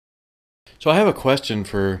So I have a question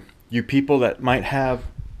for you people that might have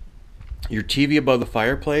your TV above the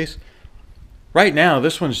fireplace. Right now,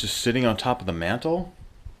 this one's just sitting on top of the mantle.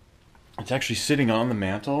 It's actually sitting on the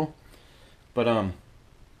mantle. But I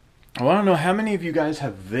want to know how many of you guys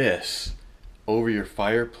have this over your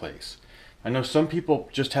fireplace. I know some people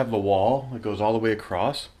just have the wall that goes all the way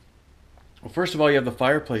across. Well, first of all, you have the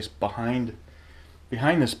fireplace behind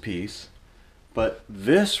this piece, but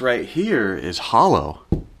this right here is hollow.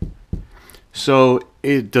 So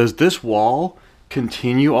does this wall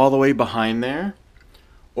continue all the way behind there?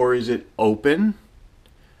 Or is it open?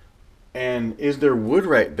 And is there wood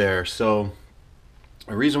right there? So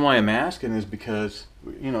the reason why I'm asking is because,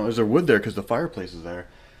 is there wood there because the fireplace is there?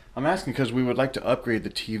 I'm asking because we would like to upgrade the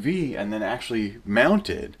TV and then actually mount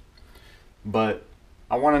it. But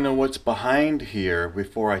I want to know what's behind here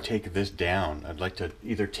before I take this down. I'd like to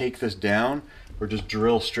either take this down or just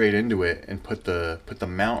drill straight into it and put the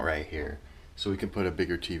mount right here so we can put a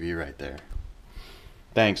bigger TV right there.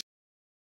 Thanks.